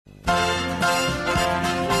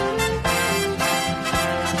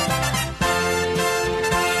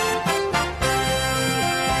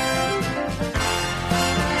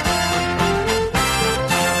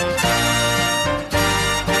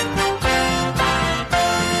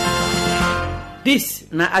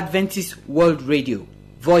This na Adventist World Radio,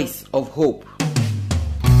 Voice of Hope.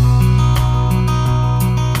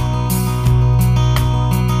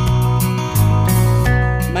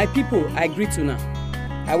 My people, I greet una.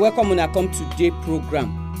 I welcome una come today program.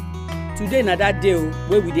 Today na that day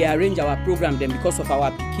where we dey arrange our program them because of our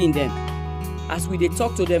pikin them. As we dey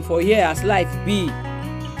talk to them for here as life be,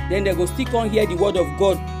 then they go still on hear the word of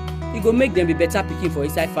God. It go make them be better pikin for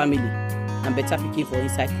inside family and better pikin for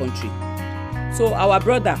inside country. So our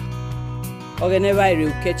brother Ogeneva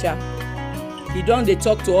Ukecha, he don dey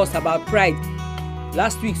talk to us about pride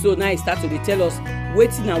last week. So now he start to dey tell us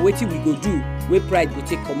wetin and wetin we go do wey pride go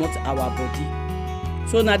take comot our body.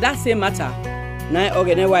 So na that same matter na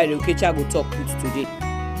Ogeneva Ukecha go talk with today.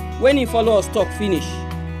 When he follow us talk finish,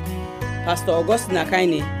 Pastor Augustine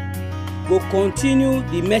Akaine go continue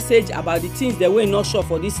the message about the things that we not sure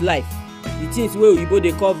for this life, the things wey oyibo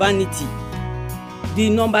dey call vanity. The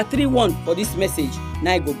number 3 one for this message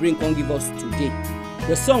now go bring come give us today.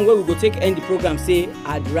 The song where we go take end the program say,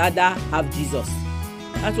 I'd rather have Jesus.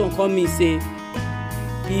 That one come mean say,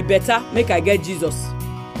 e better make I get Jesus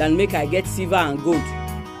than make I get silver and gold,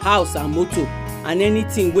 house and motor, and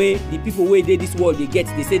anything where the people wey dey this world they get,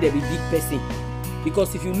 they say they be big person.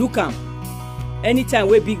 Because if you look am, anytime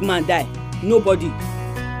where big man die, nobody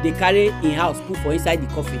they carry in house put for inside the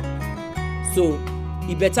coffin. So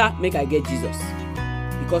e better make I get Jesus.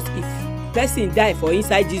 Because if person die for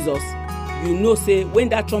inside Jesus, you know say when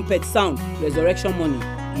that trumpet sound resurrection morning,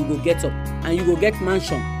 you go get up and you go get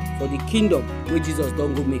mansion for the kingdom where Jesus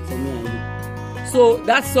don't go make for me and you. So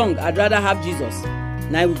that song, I'd rather have Jesus.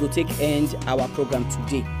 Now we go take end our program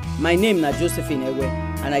today. My name na Josephine Ewe,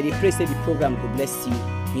 and I pray say the program will bless you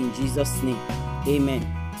in Jesus' name. Amen.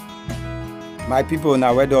 My people,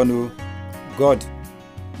 now well done. God,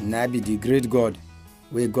 now be the great God.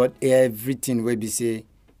 We got everything we be say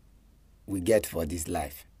we get for this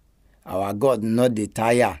life. Our God not the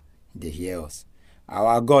tire, they hear us.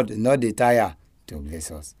 Our God not the tire to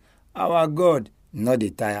bless us. Our God not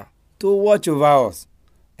the tire to watch over us.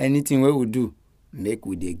 Anything we will do, make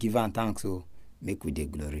we dey give am thanks, so make we dey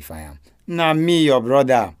glorify him. Now me, your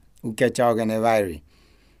brother, Ukecha Ogeneva.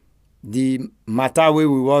 The matter we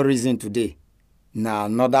will reason today, now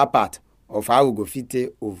another part of how we go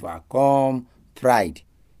fit overcome pride.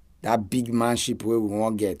 That big manship where we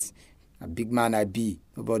won't get. A big man I be,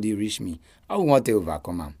 nobody reach me. I want to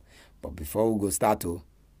overcome him. But before we go start,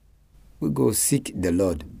 we go seek the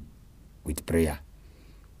Lord with prayer.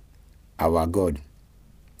 Our God,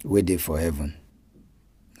 we there for heaven.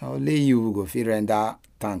 Now only you will go feel render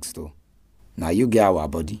thanks to. Now you get our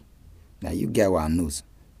body. Now you get our nose.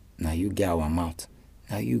 Now you get our mouth.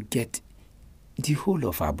 Now you get the whole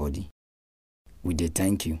of our body. We dey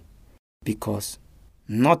thank you. Because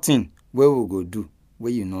nothing where we go do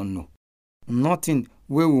where you not know. Nothing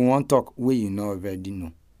where we want talk where you know already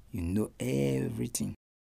know. You know everything.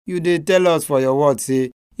 You dey tell us for your word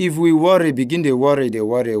say, if we worry, begin to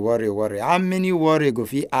worry. How many worry go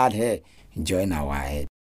fit add here? Join our head.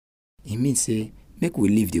 It means say, make we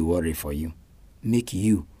leave the worry for you. Make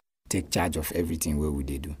you take charge of everything where we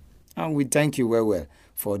dey do. And we thank you well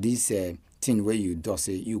for this thing where you do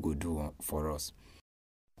say you go do for us.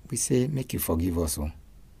 We say, make you forgive us all.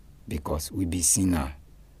 Because we be sinner.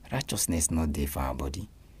 Righteousness not there for our body.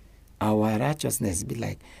 Our righteousness be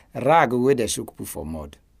like rag where they should put for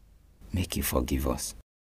mud. Make you forgive us.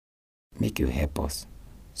 Make you help us.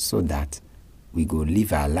 So that we go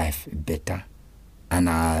live our life better. And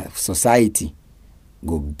our society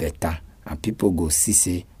go better. And people go see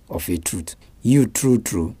say of a truth. You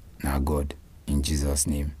true, now God. In Jesus'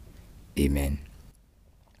 name. Amen.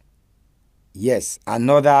 Yes,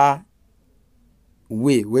 another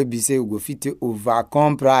way we be say we go fit to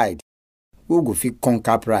overcome pride. We go fit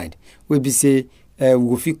conquer pride. We be say we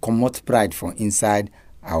go fit comot pride from inside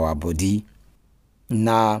our body.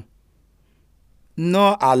 Now,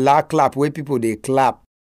 no allow clap where people they clap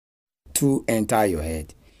to enter your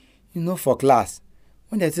head. You know, for class,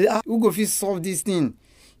 when they say, we go fit solve this thing,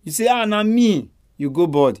 you say, na me. You go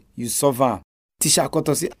board, you solve am. Teacher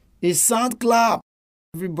Koto say, a sound clap.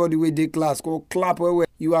 Everybody where they class go clap where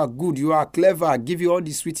you are good, you are clever, give you all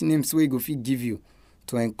the sweet names where go fit give you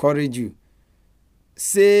to encourage you.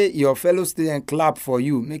 Say your fellow student clap for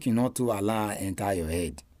you, make you not to allow enter your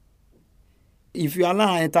head. If you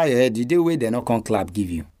allow enter your head, the day where they not come clap give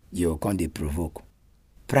you, you can they provoke.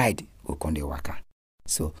 Pride will come they waka.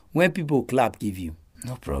 So when people clap give you,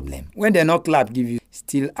 no problem. When they not clap give you,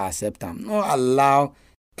 still accept them. No allow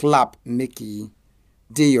clap make you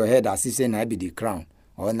day your head as if say I be the crown.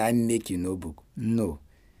 Or I make you no book. No.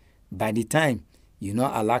 By the time you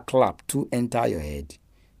not allow clap to enter your head,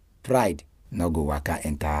 pride no go waka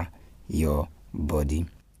enter your body.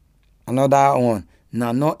 Another one,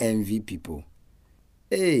 na no envy people.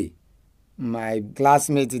 Hey, my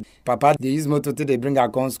classmate, papa, they use motor till they bring her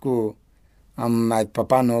come school, and my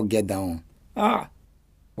papa no get down.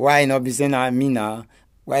 Why not be saying me now?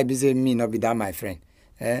 Why be saying me not be that my friend?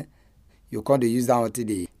 You can't use that until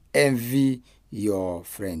they envy your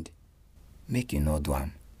friend. Make you not do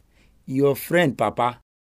am. Your friend, papa,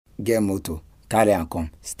 get motor, carry and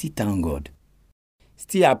come. Still thank God.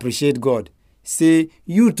 Still appreciate God. Say,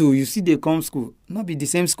 you too, you see they come school. Not be the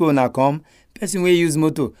same school now come. Person wey use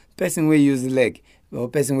motor, person wey use leg, or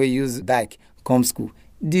person wey use bike, come school.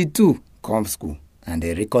 The two come school. And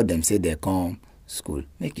they record them say they come school.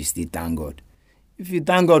 Make you still thank God. If you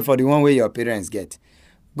thank God for the one way your parents get,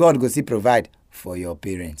 God go still provide for your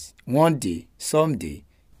parents. One day, someday,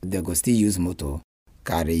 they go still use motor,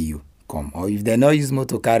 carry you, come. Or if they not use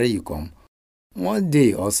motor, carry you, come. One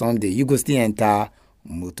day or someday, you go still enter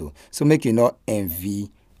motor. So make you not envy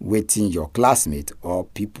waiting your classmate or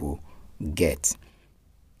people get.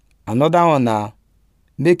 Another one now,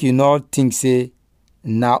 make you not think say,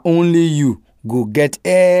 now only you go get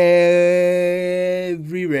every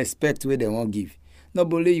respect where they won't give.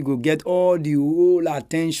 Not only you go get all the whole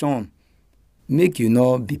attention. Make you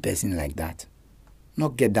not be person like that.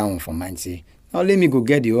 Not get down for mind say, now let me go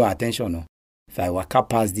get the whole attention. No. If I walk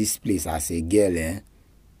past this place as a girl, I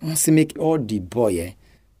want to make all the boy,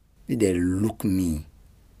 they look me.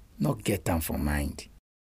 Not get down for mind.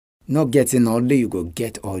 Not getting only you go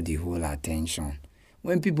get all the whole attention.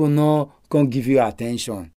 When people no can't give you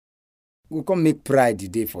attention, we can make pride the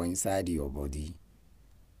day for inside your body.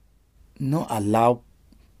 Not allow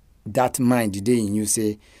that mind the day in you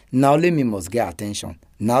say, now let me must get attention.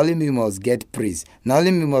 Now let me must get praise. Now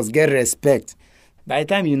let me must get respect. By the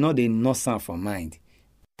time you know they no sound for mind,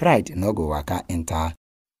 pride no go waka enter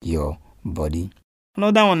your body.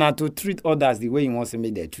 Another one na to treat others the way you want to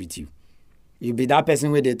make them treat you. You be that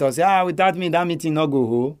person where they talk, say, without me, that meeting no go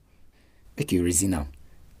ho. Make you reason now.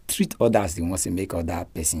 Treat others the ones to make other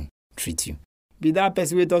person treat you. Be that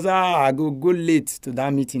person where talk, I go late to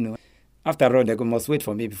that meeting. No. After all, they must wait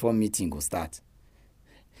for me before meeting go start.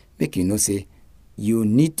 Make you know, say, you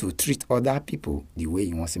need to treat other people the way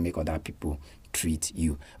you want to make other people treat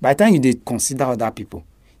you. By the time you consider other people,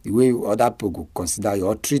 the way other people go consider you,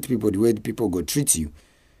 or treat people the way the people go treat you,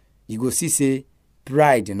 you go see, say,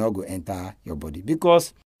 pride not go enter your body.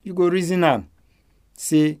 Because you go reason am.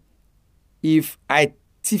 Say, if I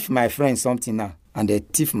thief my friend something now, and they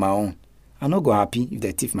thief my own, I not go happy if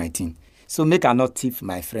they thief my thing. So make I not thief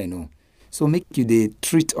my friend own. So make you they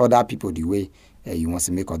treat other people the way you want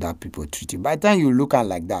to make other people treat you. By the time you look at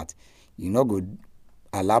like that, you not go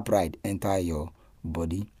allow pride enter your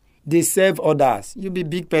body. They serve others. You be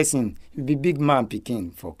big person. You be big man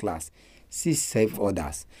picking for class. See serve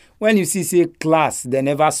others. When you see class, they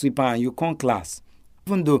never sweep and you come class.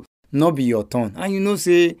 Even though not be your turn. And you know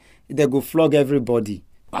say they go flog everybody.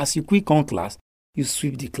 As you quick on class, you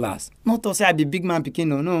sweep the class. Not to say I be big man picking.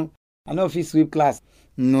 No. I know if you sweep class.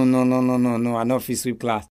 No. I know if you sweep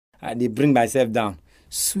class. They bring myself down.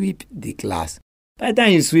 Sweep the class. By the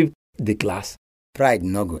time you sweep the class, pride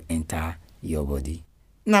not go enter your body.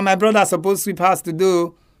 Now my brother supposed sweep house to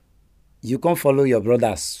do. You can't follow your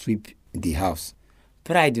brother sweep the house.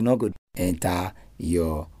 Pride not go enter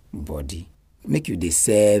your body. Make you they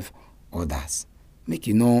serve others. Make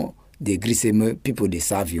you know they agree say people they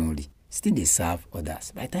serve you only. Still they serve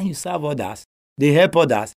others. By the time you serve others, they help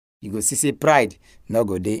others. You go see say pride not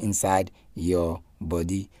go dey inside your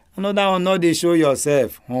body. Another one, not they show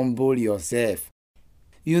yourself, humble yourself.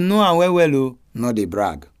 You know and well, not they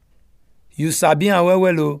brag. You sabi and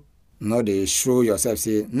well, not they show yourself,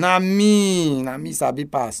 say, na me sabi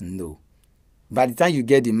pass. No. By the time you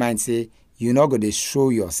get the mind, say, you not go to show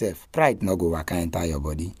yourself. Pride not go waka enter your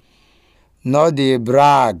body. Not they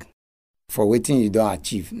brag for waiting you don't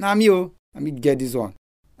achieve. Na me, let me get this one.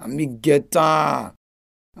 Let me get her.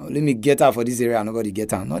 Let me get her for this area. Nobody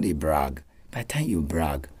get her. Not they brag. By the time you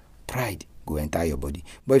brag, pride go enter your body.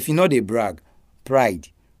 But if you know they brag, pride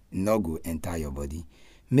not go enter your body.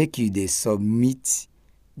 Make you they submit,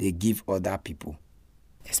 they give other people,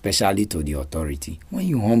 especially to the authority. When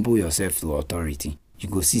you humble yourself to authority, you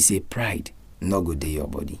go see say pride not go dey your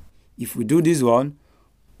body. If we do this one,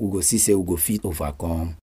 we go see say we go fit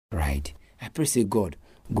overcome pride. I pray say God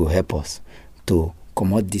go help us to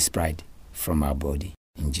come out this pride from our body.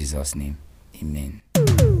 In Jesus' name, amen.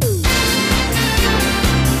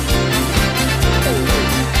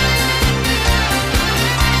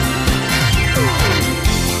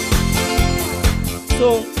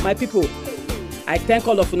 So, my people, I thank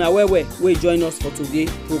all of una well wey join us for today's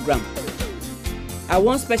program. I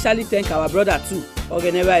wan specially thank our brother too,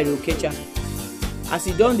 Ogenera Irokecha, as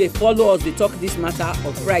he don dey follow us dey talk this matter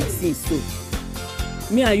of pride since so.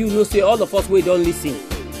 Me and you know say all of us wey don lis ten,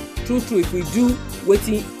 true if we do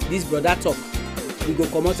wetin this brother talk, we go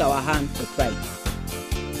comot our hand for pride.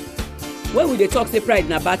 When we dey talk say pride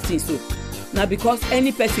na bad thing so, na because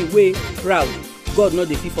any person wey proud, God no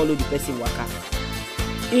dey fit follow the person waka.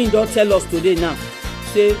 He don tell us today now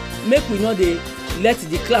say make we no dey let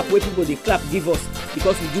the clap wey people dey clap give us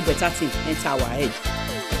because we do better thing enter our head.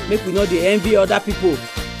 Make we no dey envy other people.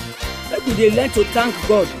 Make we dey learn to thank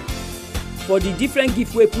God for the different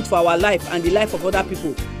gift wey put for our life and the life of other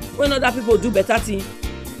people. When other people do better thing,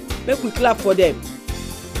 make we clap for them.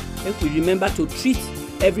 Make we remember to treat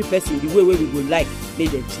every person the way wey we go like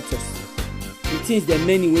make dem treat us. The things dem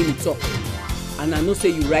many wey we talk, and I know say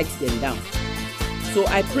you write them down. So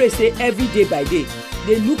I pray say every day by day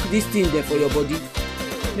dey look this thing there for your body.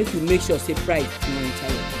 Make you make sure say pride no enter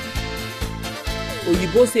your body.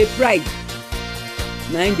 Oyibo say pride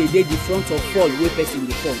na im dey the front of fall wey person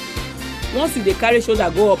dey fall. Once you dey carry shoulder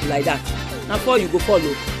go up like that, na fall you go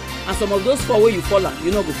follow, and some of those fall wey you fall am,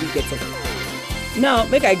 you no go fit get up. Now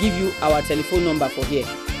make I give you our telephone number for here.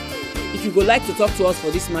 If you go like to talk to us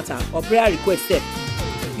for this matter or prayer request sef,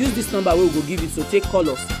 use this number wey we go give you, so take call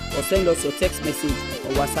us or send us your text message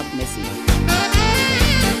or WhatsApp message.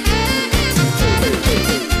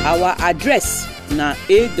 Our address na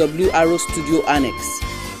AWR Studio Annex,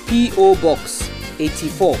 P.O. Box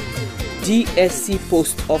 84, DSC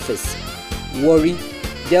Post Office, Warri,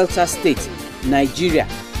 Delta State, Nigeria.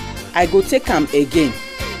 I go take am again.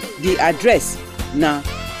 The address na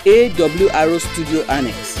AWR Studio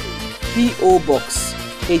Annex, P.O. Box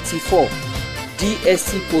 84,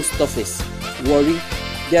 DSC Post Office, Warri,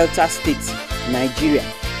 Delta State, Nigeria.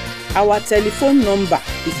 Our telephone number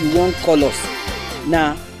if you wan call us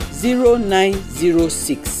na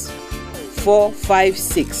 0906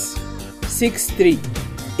 456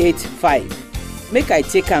 6385. Make I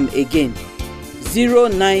take am again.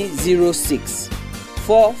 0906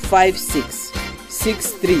 456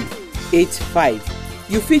 6385.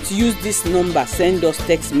 You fit use this number send us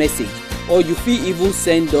text message, or you fit even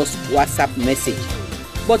send us WhatsApp message.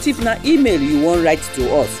 But if na email you wan write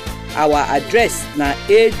to us, our address na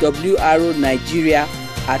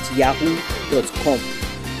awrnigeria@yahoo.com.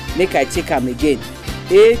 Make I take am again.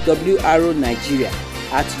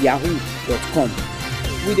 awrnigeria@yahoo.com.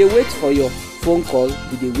 We dey wait for your phone call,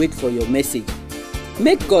 we dey wait for your message.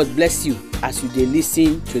 Make God bless you as you dey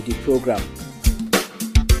listen to the program.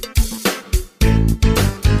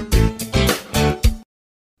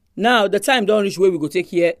 Now the time don reach where we go take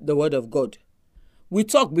hear the word of God. We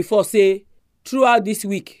talk before say throughout this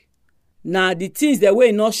week, na the things that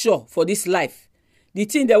we not sure for this life, the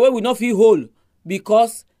things that we not feel hold,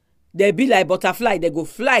 because they be like butterfly, they go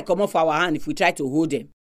fly come off our hand if we try to hold them.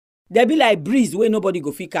 They be like breeze where nobody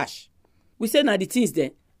go fit catch. We say na the things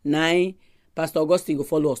there, nine Pastor Augustine go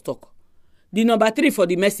follow us talk. The number 3 for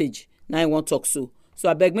the message, now I want talk so. So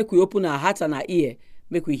I beg make we open our heart and our ear,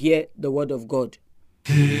 make we hear the word of God.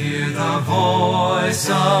 Hear the voice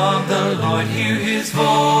of the Lord, hear his voice.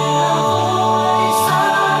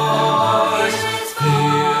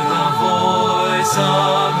 Hear the voice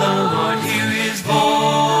of the Lord, hear his voice. Hear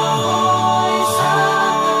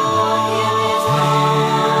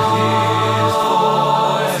his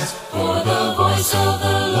voice. For the voice of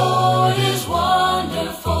the Lord is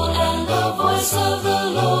wonderful, and the voice of the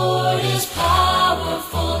Lord is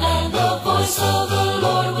powerful, and the voice of the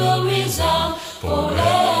Lord will resound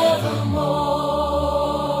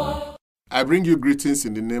forevermore. I bring you greetings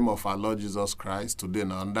in the name of our Lord Jesus Christ today.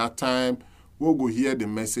 Now, and that time, we'll go hear the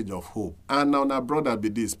message of hope. And now, our brother be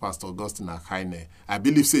this, Pastor Augustine Akaine. I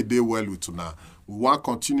believe say they well with you now. We want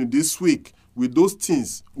to continue this week with those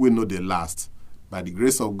things we know they last. By the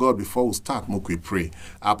grace of God, before we start, we pray.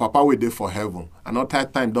 Our Papa will there for heaven. Another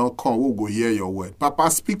time don't come, we'll go hear your word. Papa,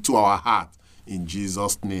 speak to our heart. In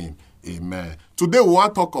Jesus' name, amen. Today, we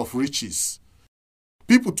want to talk of riches.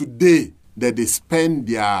 People today, that they spend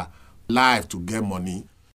their life to get money.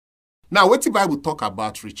 Now, what the Bible talk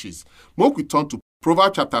about riches? Make we turn to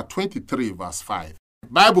Proverbs chapter 23, verse 5.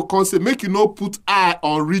 Bible can say, make you no put eye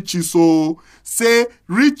on riches. So, say,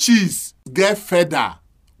 riches get feather,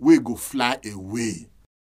 we go fly away.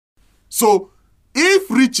 So,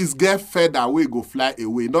 if riches get feather, we go fly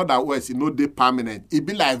away. In other words, it no dey permanent. It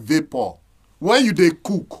be like vapor. When you dey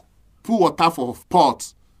cook, put water for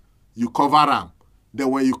pot, you cover them. Then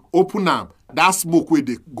when you open them, that smoke wey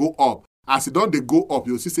dey go up. As it don't they go up,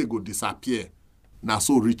 you see say go disappear. Now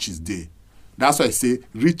so riches dey. That's why I say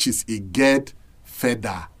riches it get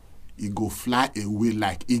feather. It go fly away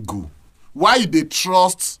like eagle. Why you dey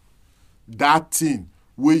trust that thing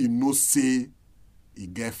wey you know say e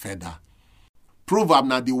get feather? Proverb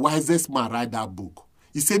na the wisest man write that book.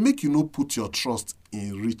 He say make you no put your trust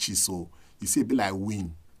in riches. So he say be like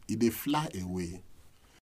wind, e dey fly away.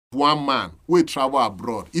 One man wey travel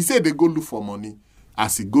abroad, he say they go look for money.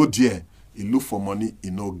 As he go there, he look for money, he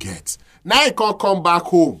no get. Now he can't come back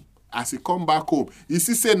home. As he come back home, he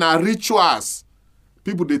see say na rituals.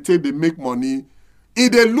 People they take, they make money.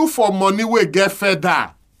 If they look for money wey get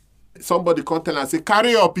feather, somebody come tell and say,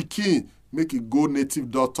 carry your pikin, make it go native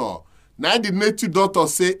doctor. Now the native doctor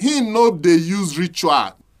say, he know they use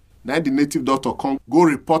ritual. Now the native doctor come go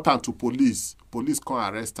report am to police. Police come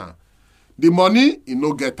arrest am. The money, he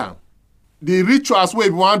no get am. The rituals wey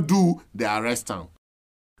he want do, they arrest am.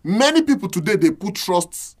 Many people today, they put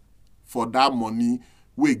trust for that money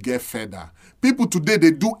wey get feather. People today,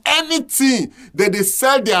 they do anything that they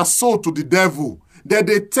sell their soul to the devil, that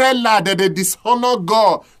they tell lie, that they dishonor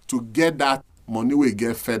God to get that money wey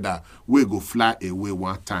get feather, wey go fly away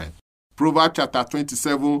one time. Proverbs chapter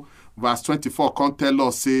 27, verse 24 come tell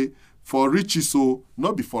us, say, for riches, so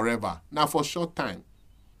not be forever, now for short time.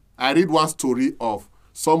 I read one story of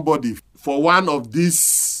somebody for one of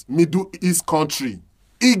these Middle East country.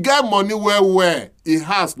 He get money well. He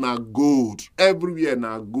has now gold. Everywhere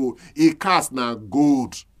now gold. He cast now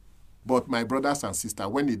gold. But my brothers and sisters,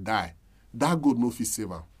 when he die, that gold no fit save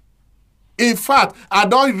him. In fact, I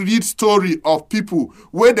don't read story of people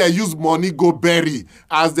where they use money go bury.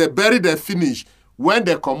 As they bury, they finish. When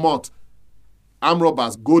they come out, armed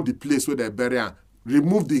robbers go the place where they bury and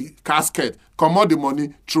remove the casket, come out the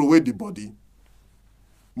money, throw away the body.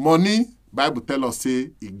 Money, Bible tell us,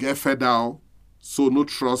 say, it get feather, so no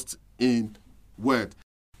trust in word.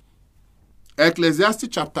 Ecclesiastes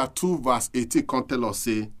chapter 2, verse 18 can tell us,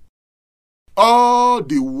 say, all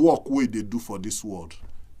the work wey they do for this world,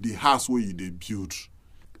 the house where you they build,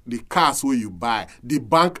 the cars where you buy, the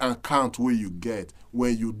bank account where you get,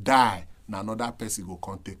 when you die, na another person go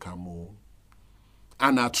come take am home.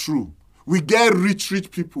 And na true. We get rich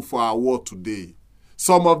people for our world today.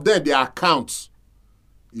 Some of them, their accounts,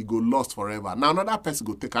 it go lost forever. Now another person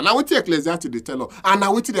go take am. Now wetin Ecclesiastes they tell us, and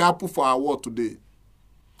now wetin they happen for our world today.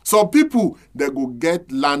 Some people, they go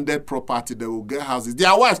get landed property, they will get houses.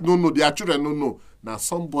 Their wives don't know, their children don't know. Now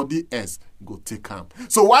somebody else go take am.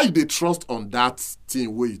 So why they trust on that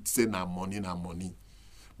thing where you say na money?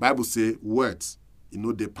 Bible say words, you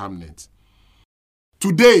know they permanent.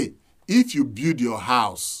 Today, if you build your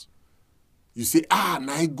house, you say,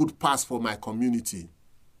 na good pass for my community.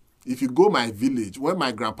 If you go my village, when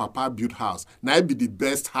my grandpapa built house, na it be the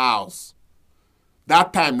best house.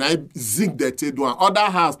 That time, na zinc they take do am. Other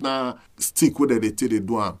house na stick where they take they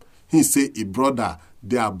do am. He say, a brother,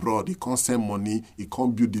 they abroad, he can't send money, he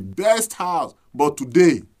can't build the best house. But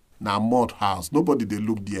today, na mud house. Nobody they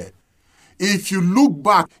look there. If you look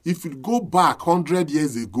back, if you go back 100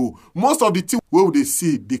 years ago, most of the things where they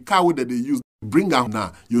see, the car where they use, bring out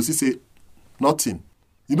now, you see say, nothing.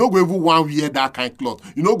 You don't go even want to wear that kind of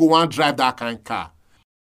cloth. You don't go want to drive that kind of car.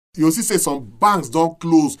 You see say some banks don't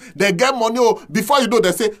close. They get money. Before you know,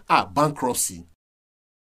 they say, bankruptcy.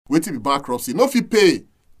 Wait till be bankruptcy. No fit pay.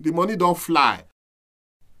 The money don't fly.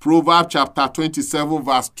 Proverbs chapter 27,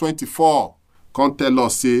 verse 24. Come tell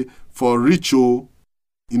us, say, for rich,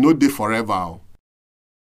 you know they forever.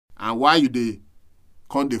 And why you they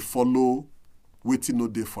can't they follow waiting no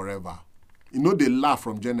day forever? You know they laugh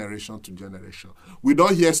from generation to generation. We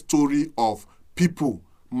don't hear story of people.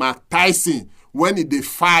 Mark Tyson, when they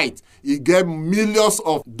fight, he get millions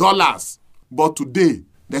of dollars. But today,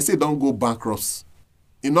 they say don't go bankrupt.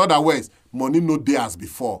 In other words, money no day as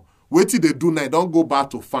before. Wait till they do now, don't go back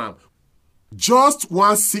to farm. Just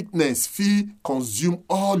one sickness fee consume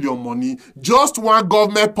all your money. Just one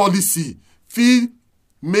government policy fee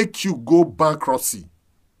make you go bankruptcy.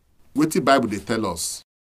 Wait till Bible they tell us.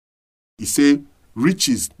 He say,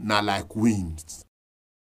 riches na like winds.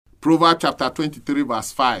 Proverbs chapter 23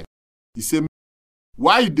 verse 5. He say,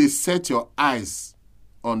 why they set your eyes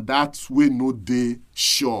on that way no day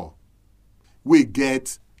sure, we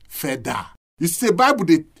get feather. You see, Bible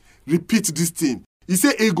they repeat this thing. He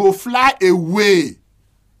say, it go fly away.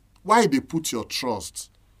 Why they put your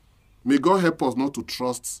trust? May God help us not to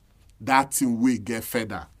trust that thing we get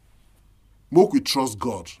feather. Make we trust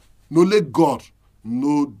God. No let God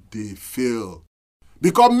know they fail.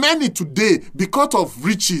 Because many today, because of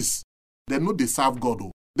riches, they know they serve God.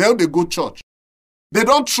 They know they go church. They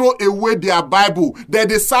don't throw away their Bible. They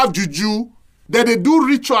serve juju. They do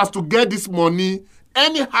rituals to get this money.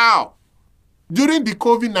 Anyhow, during the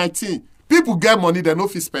COVID-19, people get money, they no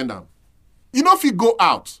fit spend them. You know if you go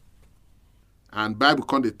out. And Bible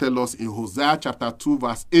come dey tell us in Hosea chapter 2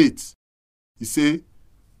 verse 8. He say,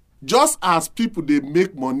 just as people they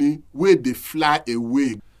make money where they fly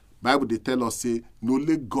away, Bible they tell us say, no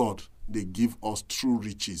let God they give us true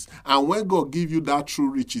riches. And when God give you that true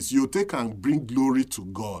riches, you take and bring glory to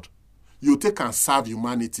God. You take and serve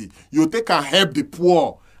humanity. You take and help the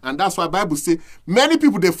poor. And that's why Bible say, many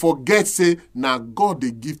people they forget say, now God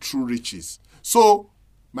they give true riches. So,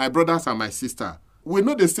 my brothers and my sister, we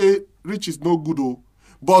know they say rich is no good,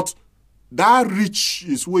 but that rich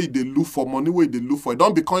is where they look for money, where they look for. It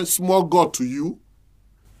don't become small God to you.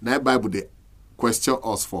 Now Bible they question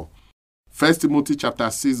us for. 1 Timothy chapter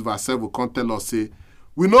 6 verse 7 can tell us say,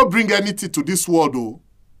 we no bring anything to this world,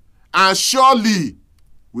 and surely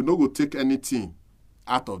we no go take anything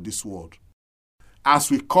out of this world. As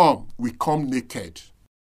we come naked.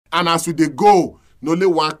 And as we they go, no only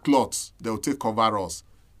one cloth, they will take cover us.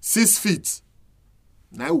 6 feet.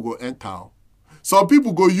 Now we go enter. Some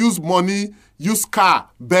people go use money, use car,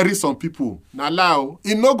 bury some people. Now allow,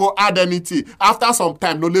 it no go add anything. After some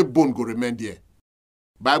time, no only bone go remain there.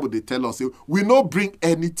 Bible they tell us, we no bring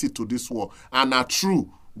anything to this world. And are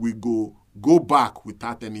true, we go back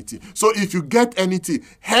without anything. So if you get anything,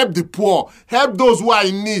 help the poor, help those who are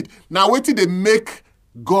in need. Now wait till they make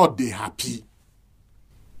God they happy.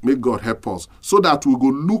 Make God help us so that we go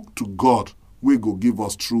look to God. We go give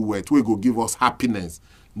us true wealth. We go give us happiness,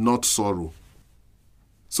 not sorrow.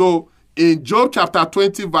 So in Job chapter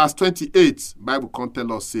 20 verse 28, Bible can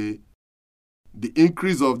tell us say, the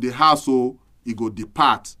increase of the household, it go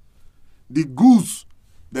depart. The goods,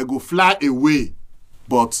 they go fly away.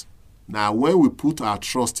 But now when we put our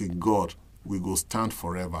trust in God, we go stand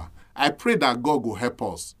forever. I pray that God will help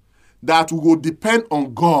us. That we go depend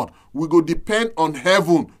on God. We go depend on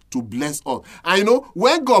heaven to bless us. And you know,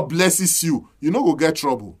 when God blesses you, you no go get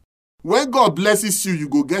trouble. When God blesses you, you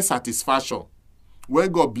go get satisfaction.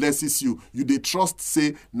 When God blesses you, you dey trust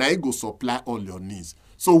say, na he go supply all your needs.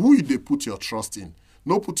 So who you dey put your trust in?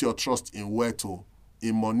 No put your trust in wealth,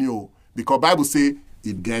 in money, because Bible say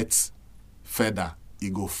it gets feather,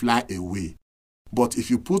 it go fly away. But if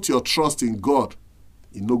you put your trust in God,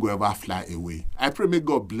 it no go ever fly away. I pray may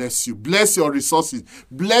God bless you, bless your resources,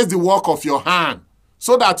 bless the work of your hand,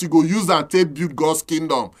 so that you go use and take build God's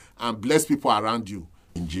kingdom and bless people around you.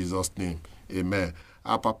 In Jesus' name, amen.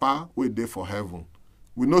 Our Papa, we there for heaven.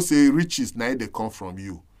 We know say riches now they come from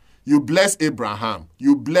you. You bless Abraham,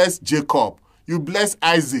 you bless Jacob, you bless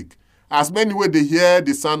Isaac. As many way they hear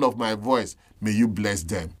the sound of my voice, may you bless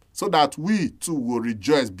them, so that we too will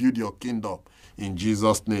rejoice, build your kingdom. In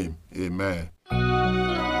Jesus' name, amen.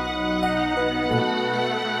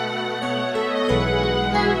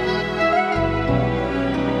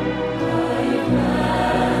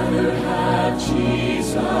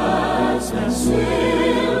 Jesus and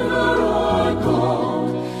silver or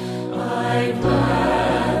gold, I'd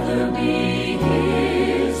rather be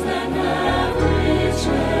his than have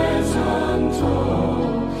riches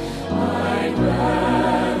untold. I'd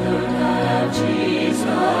rather have Jesus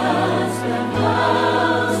than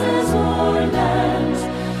houses or lands.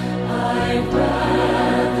 I'd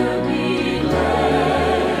rather be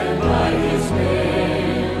led by his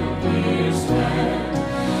nail-pierced hand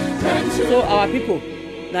than to. So our people,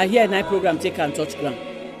 now here night program take and touch ground.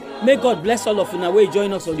 May God bless all of you now wey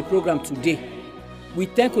join us on the program today. We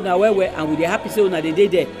thank you now well and we dey happy say una dey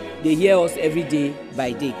there. They hear us every day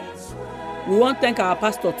by day. We want to thank our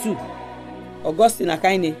pastor too, Augustine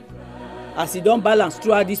Akaine, as he don balance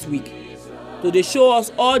throughout this week to dey show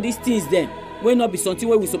us all these things then wey not be something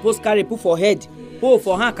wey we suppose carry put for head, hold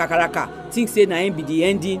for hand kakaraka, think say na him be the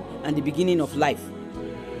ending and the beginning of life.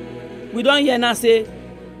 We don hear now say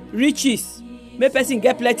riches. Make person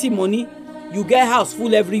get plenty money, you get house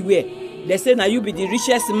full everywhere. They say now you be the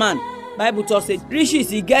richest man. Bible talk say riches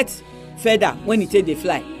he get feather when he take the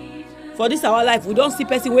fly. For this our life, we don't see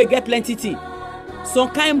person wey get plenty thing. Some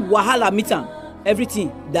kind wahala meet am, everything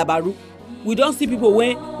dabaru. We don't see people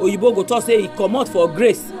when oyibo go talk say he comot for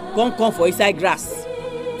grace, come for inside grass.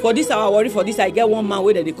 For this our worry, for this I get one man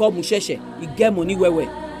wey they call Musheshe. He get money well.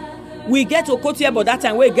 We get Okotie but that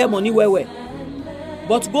time we get money well.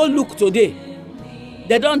 But go look today.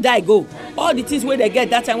 They don't die go. All the things where they get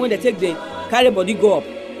that time when they take the carry body go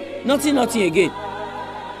up. Nothing again.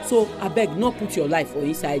 So I beg, not put your life for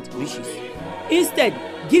inside riches. Instead,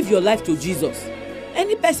 give your life to Jesus.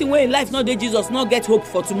 Any person where in life not dey Jesus, not get hope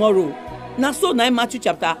for tomorrow. Now so now Matthew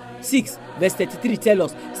chapter 6 verse 33 tell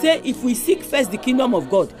us, say if we seek first the kingdom of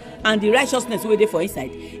God and the righteousness wey dey for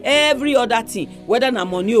inside, every other thing, whether na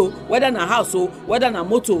money whether na house whether na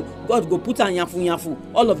motor, God go put am yanfu,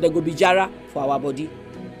 all of them go be jara for our body.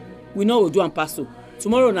 We know we do and pass so.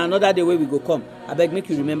 tomorrow na another day wey we go come. Abeg make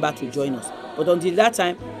you remember to join us. But until that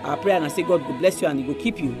time, our prayer and I say God go bless you and He go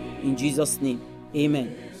keep you in Jesus' name.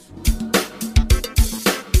 Amen.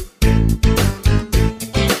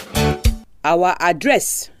 Our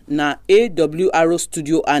address na AWR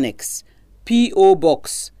Studio Annex, P.O.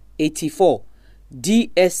 Box 84,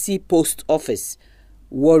 DSC Post Office,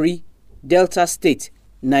 Warri, Delta State,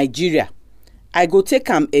 Nigeria. I go take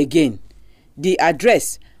am again. The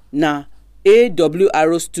address na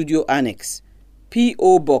AWR Studio Annex,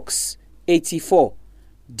 P.O. Box 84,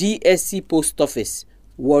 DSC Post Office,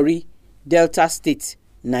 Warri, Delta State,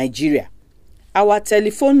 Nigeria. Our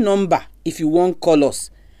telephone number, if you wan call us,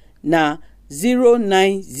 na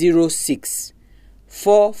 0906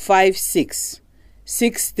 456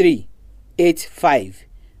 6385.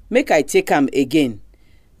 Make I take am again.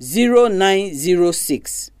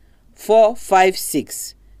 0906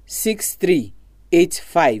 456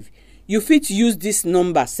 6385. You fit use this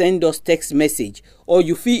number send us text message, or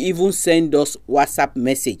you fit even send us WhatsApp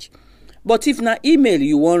message. But if na email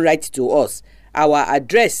you wan write to us, our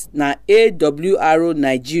address na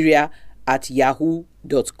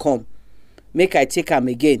awronigeria@yahoo.com. Make I take am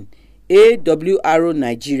again.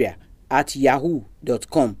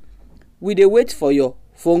 awronigeria@yahoo.com. We dey wait for your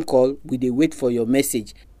phone call. We dey wait for your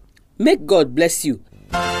message. Make God bless you.